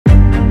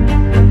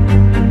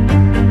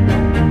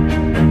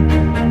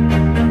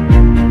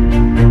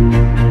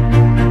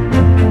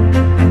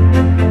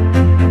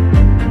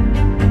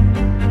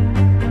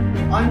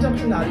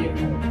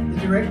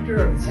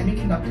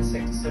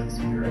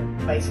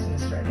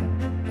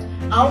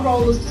Our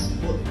role is to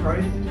support the growth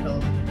and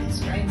development of the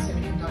Australian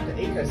semiconductor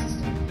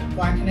ecosystem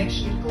via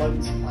connection to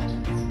global supply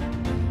chains.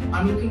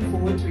 I'm looking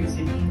forward to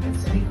exhibiting at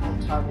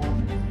SEMICON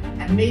Taiwan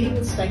and meeting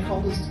with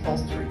stakeholders to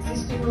bolster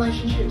existing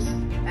relationships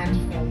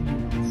and form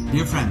new ones.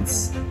 Dear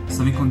friends,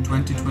 SEMICON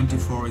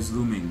 2024 is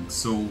looming,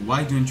 so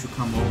why don't you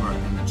come over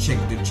and check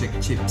the Czech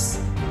chips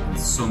and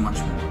so much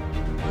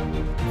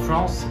more.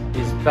 France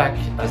is back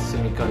at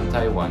SEMICON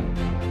Taiwan,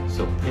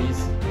 so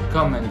please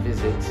come and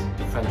visit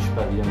the French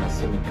Pavilion at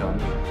SEMICON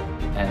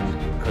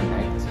and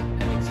connect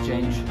and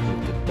exchange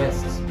with the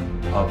best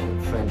of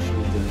French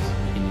leaders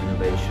in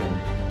innovation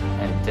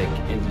and tech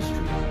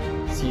industry.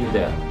 See you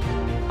there.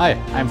 Hi,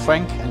 I'm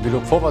Frank and we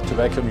look forward to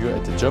welcome you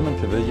at the German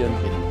Pavilion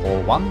in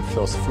Hall 1,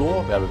 first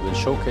floor, where we will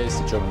showcase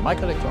the German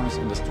microelectronics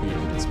industry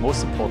in its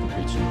most important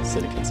region,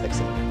 Silicon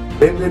Saxony.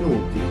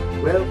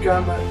 Benvenuti,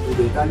 welcome to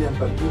the Italian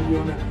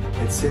Pavilion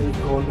at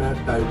SEMICON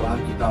Taiwan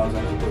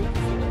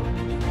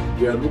 2024.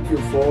 We are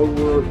looking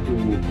forward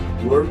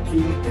to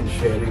working and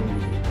sharing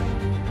with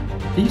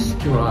you. This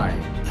July,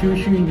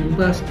 Kyushu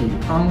University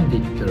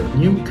founded a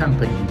new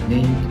company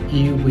named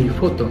EUV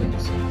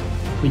Photons,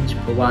 which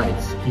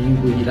provides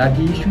EUV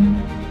radiation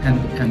and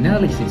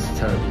analysis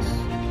service.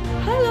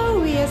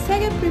 Hello, we are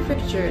Saga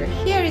Prefecture.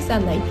 Here is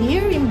an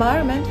ideal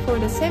environment for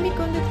the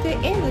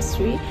semiconductor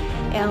industry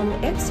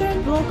and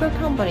excellent local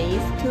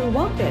companies to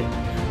work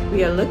with.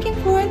 We are looking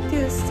forward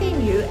to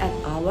seeing you at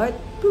our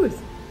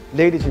booth.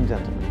 Ladies and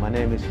gentlemen, my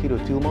name is Guido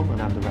Tielman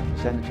and I'm the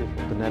representative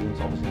of the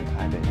Netherlands office in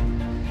Taipei.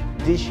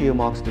 This year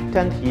marks the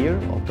 10th year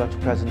of Dutch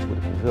presence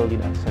with the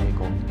Pavilion at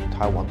SEMICON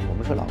Taiwan.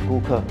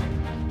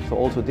 So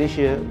also this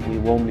year we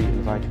warmly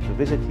invite you to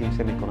visit Team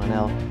SEMICON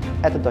NL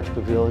at the Dutch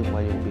Pavilion,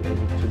 where you will be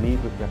able to meet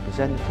with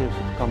representatives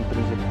of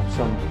companies that have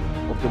some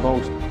of the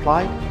most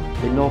applied,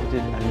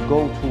 innovative and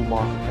go-to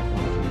market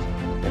technologies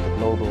that the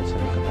global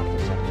semiconductor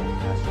sector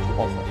has to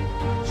offer.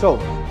 So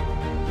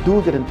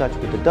do get in touch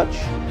with the Dutch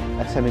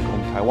at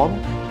SEMICON Taiwan.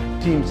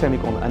 Team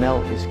SEMICON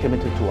NL is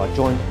committed to our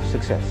joint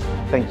success.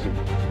 Thank you.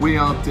 We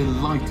are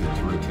delighted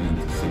to return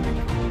to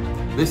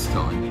SEMICON, this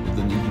time with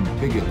an even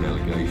bigger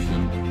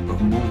delegation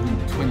of more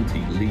than 20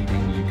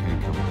 leading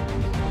UK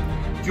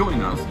companies.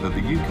 Join us at the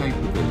UK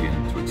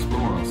Pavilion to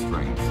explore our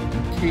strengths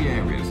in key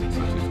areas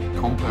such as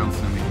compound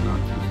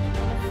semiconductors,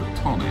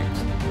 photonics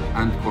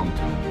and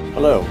quantum.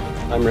 Hello,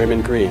 I'm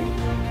Raymond Green,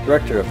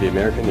 Director of the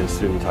American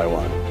Institute in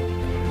Taiwan.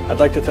 I'd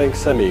like to thank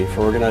SEMI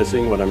for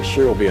organizing what I'm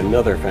sure will be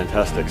another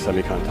fantastic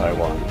SEMICON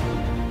Taiwan.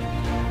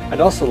 I'd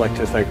also like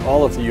to thank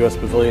all of the US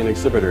Pavilion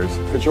exhibitors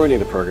for joining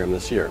the program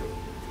this year.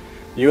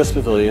 The US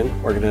Pavilion,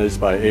 organized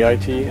by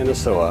AIT and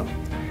ASOA,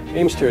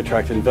 aims to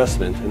attract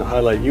investment and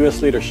highlight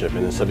US leadership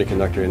in the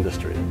semiconductor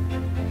industry.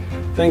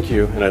 Thank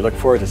you, and I look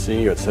forward to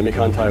seeing you at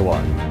SEMICON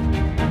Taiwan.